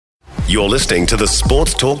You're listening to the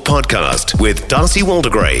Sports Talk Podcast with Darcy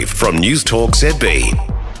Waldegrave from News Talk ZB.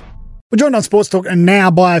 We're joined on Sports Talk and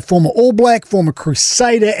now by a former All Black, former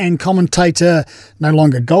Crusader and commentator, no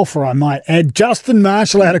longer golfer, I might add, Justin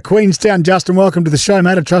Marshall out of Queenstown. Justin, welcome to the show,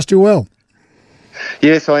 mate. I trust you well.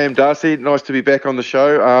 Yes, I am, Darcy. Nice to be back on the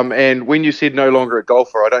show. And when you said no longer a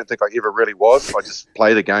golfer, I don't think I ever really was. I just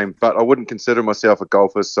play the game, but I wouldn't consider myself a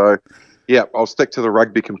golfer. So, yeah, I'll stick to the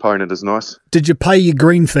rugby component is nice. Did you pay your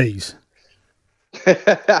green fees?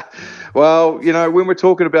 Well, you know, when we're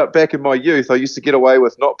talking about back in my youth, I used to get away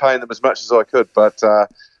with not paying them as much as I could, but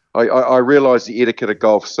I realised the etiquette of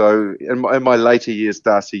golf. So in my later years,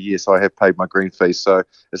 Darcy, yes, I have paid my green fees. So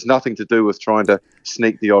it's nothing to do with trying to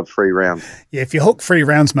sneak the odd free round. Yeah, if you hook free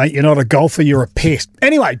rounds, mate, you're not a golfer, you're a pest.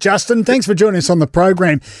 Anyway, Justin, thanks for joining us on the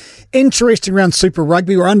program. Interesting round Super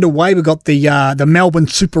Rugby. We're underway. We've got the Melbourne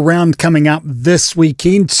Super Round coming up this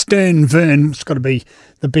weekend. Stern Vern, it's got to be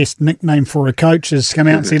the best nickname for a coach, has come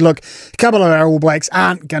out and said, look, a couple of our All Blacks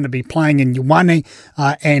aren't going to be playing in Ioane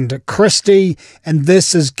and Christie, and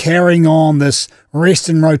this is carrying on this rest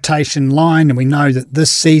and rotation line, and we know that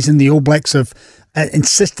this season the All Blacks have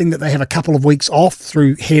insisting that they have a couple of weeks off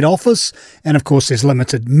through head office, and of course there's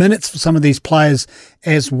limited minutes for some of these players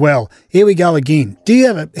as well. Here we go again. Do you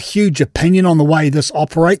have a huge opinion on the way this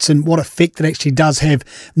operates and what effect it actually does have,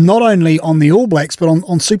 not only on the All Blacks, but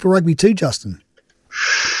on Super Rugby too, Justin?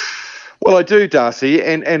 Well, I do, Darcy,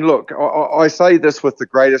 and look, I say this with the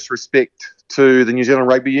greatest respect to the New Zealand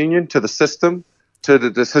Rugby Union, to the system, to the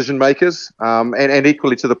decision makers, and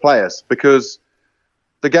equally to the players, because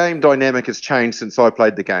the game dynamic has changed since I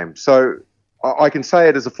played the game. So I can say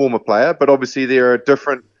it as a former player, but obviously there are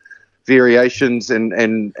different variations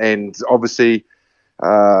and obviously,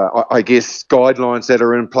 I guess, guidelines that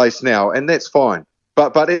are in place now, and that's fine.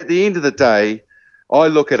 But at the end of the day, I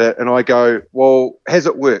look at it and I go, well, has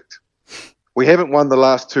it worked? We haven't won the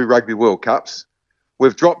last 2 Rugby World Cups.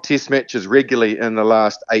 We've dropped test matches regularly in the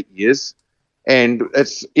last 8 years. And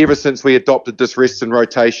it's ever since we adopted this rest and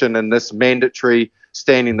rotation and this mandatory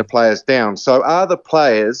standing the players down. So are the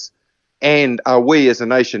players and are we as a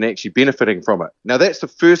nation actually benefiting from it? Now, that's the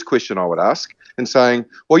first question I would ask, and saying,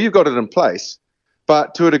 well, you've got it in place.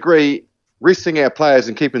 But to a degree, resting our players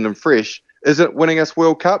and keeping them fresh, is it winning us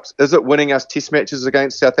World Cups? Is it winning us test matches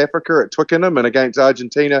against South Africa at Twickenham and against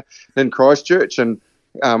Argentina in Christchurch and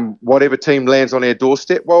whatever team lands on our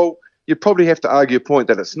doorstep? Well, you probably have to argue a point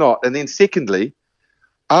that it's not. And then secondly,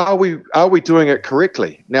 are we doing it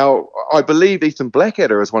correctly? Now, I believe Ethan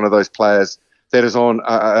Blackadder is one of those players that is on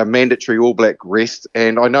a mandatory All Black rest,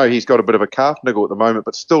 and I know he's got a bit of a calf niggle at the moment,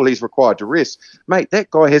 but still he's required to rest. Mate, that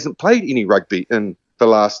guy hasn't played any rugby in the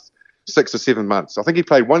last 6 or 7 months. I think he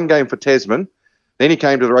played 1 game for Tasman, then he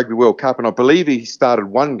came to the Rugby World Cup, and I believe he started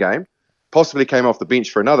 1 game, possibly came off the bench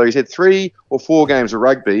for another. He's had 3 or 4 games of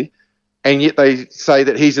rugby, and yet they say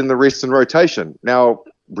that he's in the rest and rotation. Now,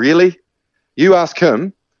 really? You ask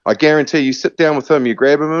him, I guarantee you sit down with him, you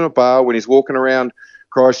grab him in a bar when he's walking around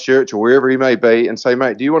Christchurch or wherever he may be and say,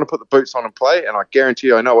 mate, do you want to put the boots on and play? And I guarantee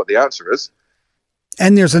you I know what the answer is.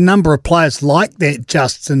 And there's a number of players like that,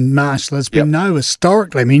 Justin Marshall, as we know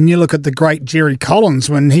historically. I mean, you look at the great Jerry Collins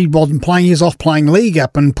when he wasn't playing, he was off playing league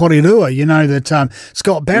up in Porirua. You know that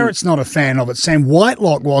Scott Barrett's not a fan of it. Sam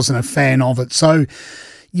Whitelock wasn't a fan of it. So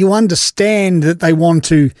you understand that they want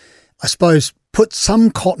to, I suppose, put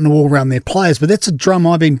some cotton wool around their players, but that's a drum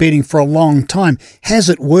I've been beating for a long time. Has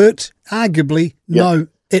it worked? Arguably, no,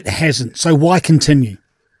 it hasn't. So why continue?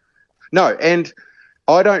 No, and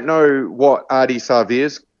I don't know what Ardie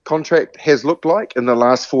Savea's contract has looked like in the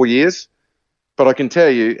last 4 years, but I can tell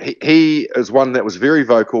you he is one that was very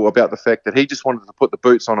vocal about the fact that he just wanted to put the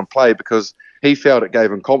boots on and play because he felt it gave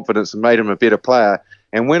him confidence and made him a better player.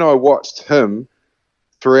 And when I watched him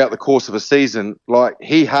throughout the course of a season, like,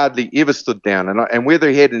 he hardly ever stood down. And whether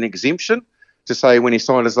he had an exemption to say when he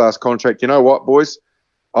signed his last contract, you know what, boys,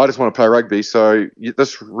 I just want to play rugby, so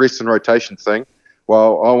this rest and rotation thing,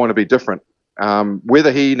 well, I want to be different.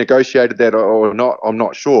 Whether he negotiated that or not, I'm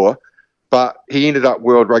not sure, but he ended up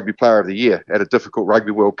World Rugby Player of the Year at a difficult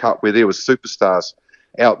Rugby World Cup where there was superstars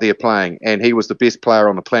out there playing, and he was the best player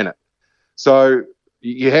on the planet. So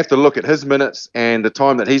you have to look at his minutes and the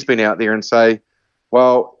time that he's been out there and say,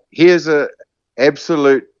 well, here's an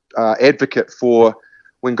absolute advocate for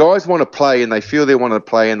when guys want to play and they feel they want to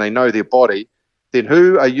play and they know their body, then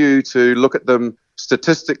who are you to look at them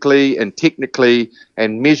statistically and technically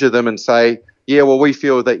and measure them and say, yeah, well, we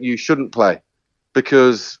feel that you shouldn't play?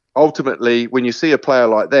 Because ultimately, when you see a player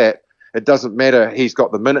like that, it doesn't matter. He's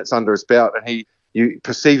got the minutes under his belt and he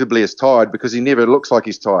perceivably is tired because he never looks like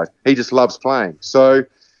he's tired. He just loves playing. So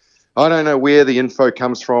I don't know where the info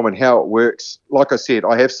comes from and how it works. Like I said,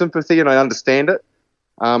 I have sympathy and I understand it,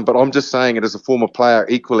 but I'm just saying it as a former player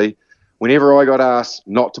equally. Whenever I got asked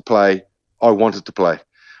not to play, I wanted to play.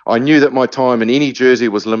 I knew that my time in any jersey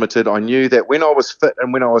was limited. I knew that when I was fit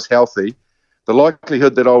and when I was healthy, the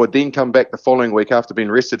likelihood that I would then come back the following week after being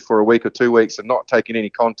rested for a week or 2 weeks and not taking any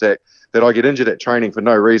contact, that I get injured at training for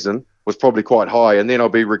no reason, was probably quite high. And then I'll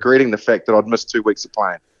be regretting the fact that I'd missed 2 weeks of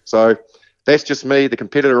playing. So that's just me, the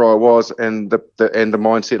competitor I was, and the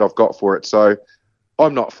mindset I've got for it. So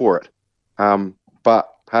I'm not for it.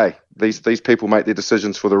 But hey, these people make their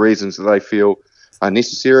decisions for the reasons that they feel are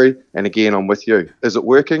necessary. And again, I'm with you. Is it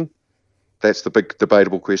working? That's the big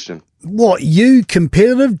debatable question. What, you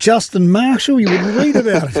competitive, Justin Marshall? You wouldn't read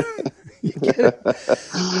about it.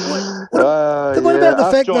 What about the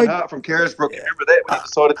fact John Hart from Carisbrook, remember that when he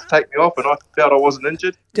decided to take me off and I felt I wasn't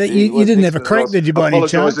injured? You didn't have a crack, did you, by any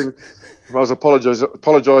chance? I was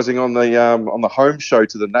apologising on the home show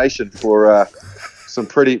to the nation for some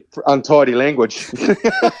pretty untidy language.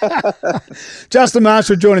 Justin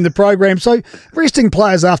Marshall joining the program. So resting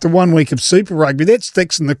players after 1 week of Super Rugby, that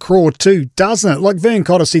sticks in the craw too, doesn't it? Like Vern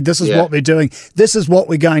Cotter said, this is what they're doing. This is what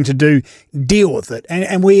we're going to do. Deal with it.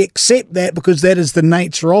 And we accept that because that is the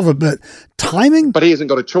nature of it. But timing? But he hasn't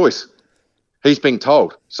got a choice. He's being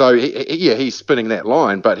told. So, he's spinning that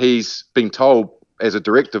line, but he's being told as a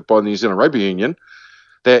directive by the New Zealand Rugby Union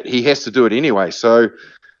that he has to do it anyway. So,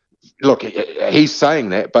 look, he's saying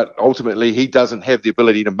that, but ultimately he doesn't have the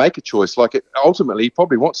ability to make a choice. Ultimately, he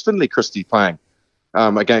probably wants Finlay Christie playing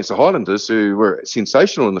against the Highlanders, who were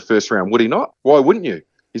sensational in the first round, would he not? Why wouldn't you?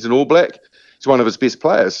 He's an All Black. He's one of his best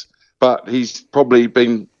players. But he's probably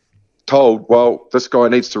been told, well, this guy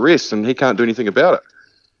needs to rest, and he can't do anything about it.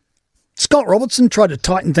 Scott Robertson tried to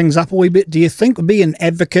tighten things up a wee bit. Do you think would be an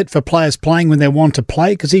advocate for players playing when they want to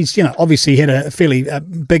play? Because he's, obviously had a fairly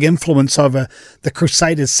big influence over the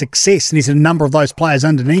Crusaders' success, and he's a number of those players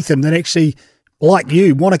underneath him that actually, like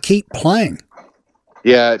you, want to keep playing.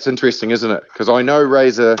 Yeah, it's interesting, isn't it? Because I know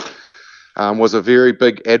Razor was a very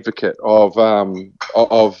big advocate of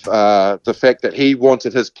the fact that he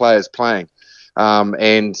wanted his players playing.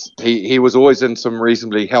 And he was always in some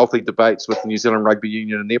reasonably healthy debates with the New Zealand Rugby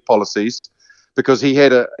Union and their policies, because he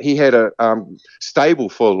had a stable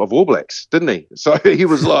full of All Blacks, didn't he? So he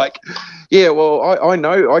was like, yeah, well, I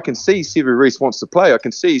know, I can see Sevu Reece wants to play. I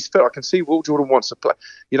can see he's fit. I can see Will Jordan wants to play.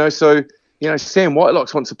 So Sam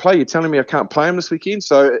Whitelocks wants to play. You're telling me I can't play him this weekend?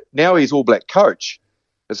 So now he's All Black coach.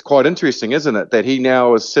 It's quite interesting, isn't it, that he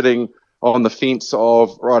now is sitting on the fence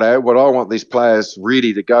of, righto, well, I want these players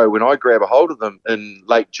ready to go when I grab a hold of them in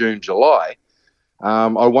late June, July.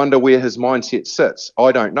 I wonder where his mindset sits.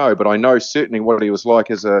 I don't know, but I know certainly what he was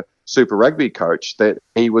like as a Super Rugby coach, that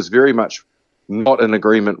he was very much not in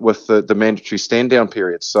agreement with the mandatory stand-down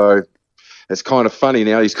period. So it's kind of funny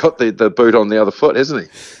now he's got the boot on the other foot, hasn't he?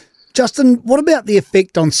 Justin, what about the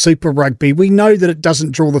effect on Super Rugby? We know that it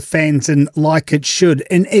doesn't draw the fans in like it should.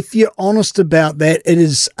 And if you're honest about that, it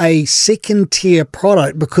is a second-tier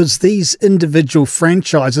product because these individual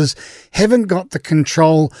franchises haven't got the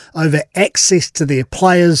control over access to their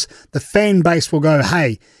players. The fan base will go,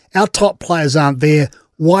 hey, our top players aren't there.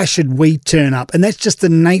 Why should we turn up? And that's just the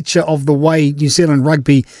nature of the way New Zealand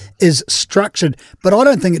rugby is structured. But I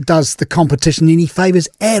don't think it does the competition any favours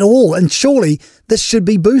at all. And surely this should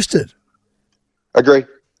be boosted. Agree.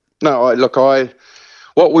 No,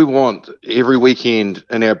 what we want every weekend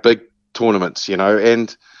in our big tournaments,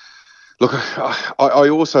 and look, I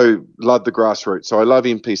also love the grassroots. So I love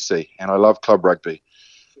NPC and I love club rugby.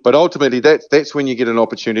 But ultimately that's when you get an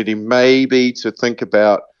opportunity maybe to think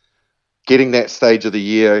about getting that stage of the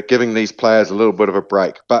year, giving these players a little bit of a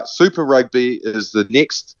break. But Super Rugby is the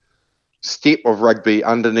next step of rugby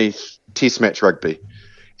underneath Test match rugby.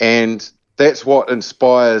 And that's what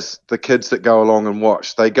inspires the kids that go along and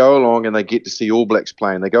watch. They go along and they get to see All Blacks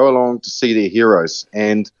playing. They go along to see their heroes.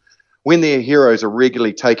 And when their heroes are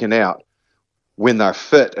regularly taken out, when they're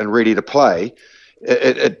fit and ready to play,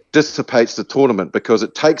 it dissipates the tournament because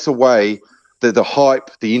it takes away the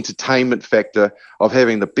hype, the entertainment factor of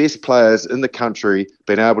having the best players in the country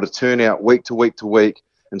being able to turn out week to week to week,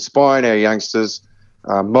 inspiring our youngsters,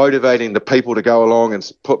 motivating the people to go along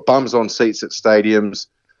and put bums on seats at stadiums.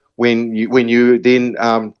 When you then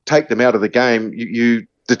take them out of the game, you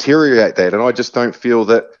deteriorate that. And I just don't feel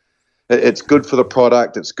that it's good for the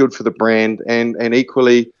product, it's good for the brand, and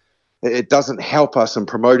equally it doesn't help us in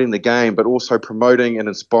promoting the game, but also promoting and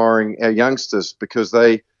inspiring our youngsters because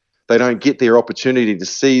they don't get their opportunity to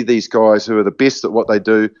see these guys who are the best at what they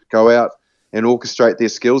do go out and orchestrate their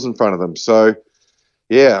skills in front of them. So,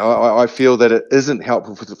 Yeah, I feel that it isn't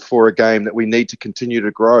helpful for a game that we need to continue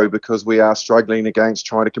to grow because we are struggling against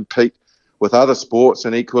trying to compete with other sports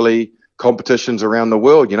and equally competitions around the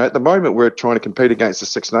world. You know, at the moment we're trying to compete against the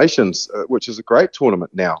Six Nations, which is a great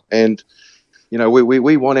tournament now. And, you know,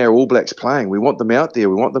 we want our All Blacks playing. We want them out there.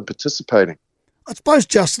 We want them participating. I suppose,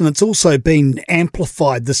 Justin, it's also been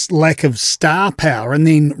amplified, this lack of star power and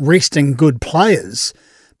then resting good players,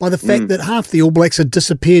 by the fact that half the All Blacks have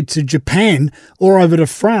disappeared to Japan or over to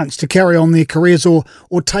France to carry on their careers or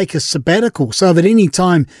take a sabbatical. So that any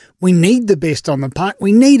time we need the best on the park,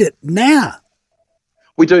 we need it now.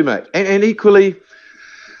 We do, mate. And equally,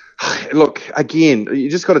 look, again, you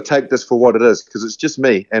just got to take this for what it is, because it's just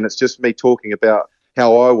me, and it's just me talking about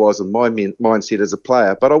how I was and my mindset as a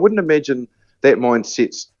player. But I wouldn't imagine that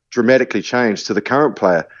mindset's dramatically changed to the current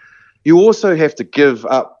player. You also have to give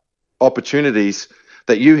up opportunities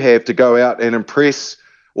that you have to go out and impress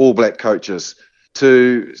All Black coaches,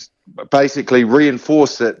 to basically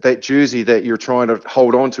reinforce that jersey that you're trying to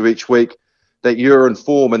hold on to each week, that you're in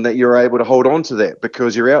form and that you're able to hold on to that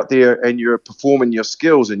because you're out there and you're performing your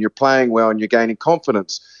skills and you're playing well and you're gaining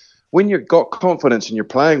confidence. When you've got confidence and you're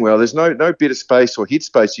playing well, there's no better space or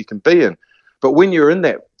headspace you can be in. But when you're in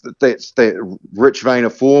that rich vein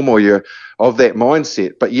of form or you're of that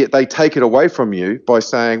mindset, but yet they take it away from you by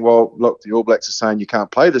saying, well, look, the All Blacks are saying you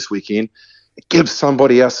can't play this weekend, it gives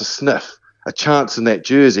somebody else a sniff, a chance in that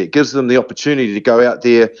jersey. It gives them the opportunity to go out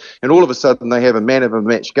there and all of a sudden they have a man of a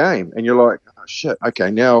match game. And you're like, oh, shit,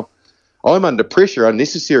 okay, now I'm under pressure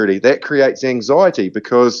unnecessarily. That creates anxiety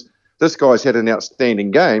because this guy's had an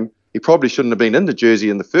outstanding game. He probably shouldn't have been in the jersey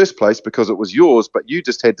in the first place because it was yours, but you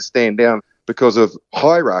just had to stand down because of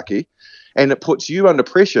hierarchy, and it puts you under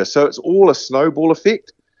pressure. So it's all a snowball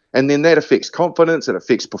effect, and then that affects confidence, it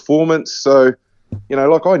affects performance. So, you know,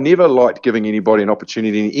 like I never liked giving anybody an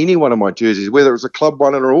opportunity in any one of my jerseys, whether it was a club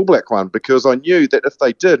one or an All Black one, because I knew that if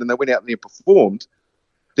they did and they went out there and performed,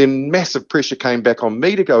 then massive pressure came back on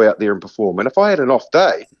me to go out there and perform. And if I had an off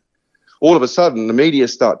day, all of a sudden the media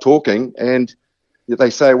start talking and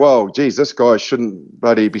they say, well, geez, this guy shouldn't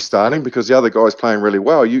bloody be starting because the other guy's playing really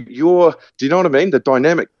well. Do you know what I mean? The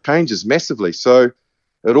dynamic changes massively. So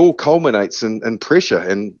it all culminates in pressure,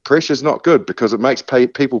 and pressure's not good because it makes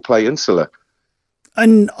people play insular.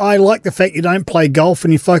 And I like the fact you don't play golf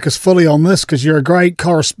and you focus fully on this because you're a great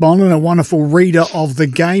correspondent, a wonderful reader of the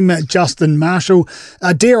game, Justin Marshall.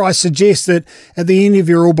 Dare I suggest that at the end of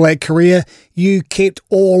your All Black career, you kept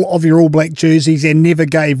all of your All Black jerseys and never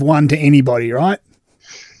gave one to anybody, right?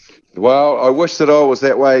 Well, I wish that I was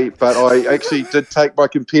that way, but I actually did take my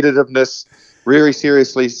competitiveness very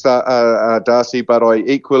seriously, Darcy, but I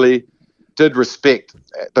equally did respect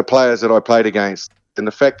the players that I played against. And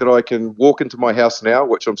the fact that I can walk into my house now,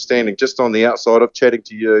 which I'm standing just on the outside of chatting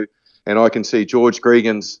to you, and I can see George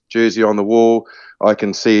Gregan's jersey on the wall. I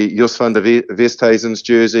can see Jos van der Westhuizen's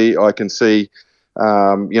jersey. I can see,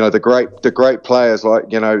 the great players like,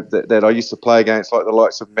 that I used to play against, like the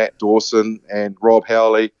likes of Matt Dawson and Rob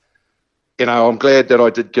Howley. You know, I'm glad that I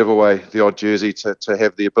did give away the odd jersey to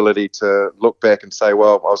have the ability to look back and say,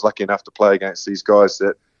 well, I was lucky enough to play against these guys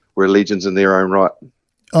that were legends in their own right.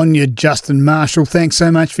 On you, Justin Marshall. Thanks so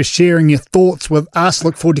much for sharing your thoughts with us.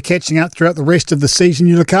 Look forward to catching up throughout the rest of the season.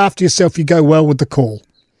 You look after yourself. You go well with the call.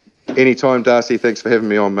 Anytime, Darcy. Thanks for having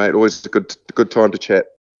me on, mate. Always a good time to chat.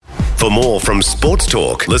 For more from Sports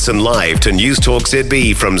Talk, listen live to News Talk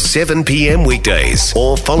ZB from 7 p.m. weekdays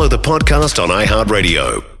or follow the podcast on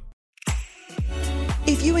iHeartRadio.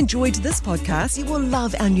 If you enjoyed this podcast, you will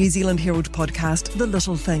love our New Zealand Herald podcast, The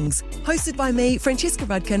Little Things, hosted by me, Francesca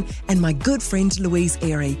Rudkin, and my good friend Louise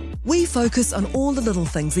Airy. We focus on all the little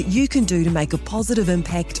things that you can do to make a positive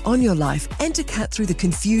impact on your life and to cut through the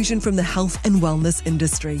confusion from the health and wellness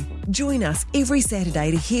industry. Join us every Saturday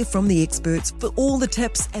to hear from the experts for all the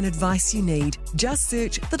tips and advice you need. Just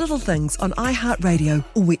search The Little Things on iHeartRadio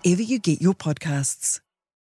or wherever you get your podcasts.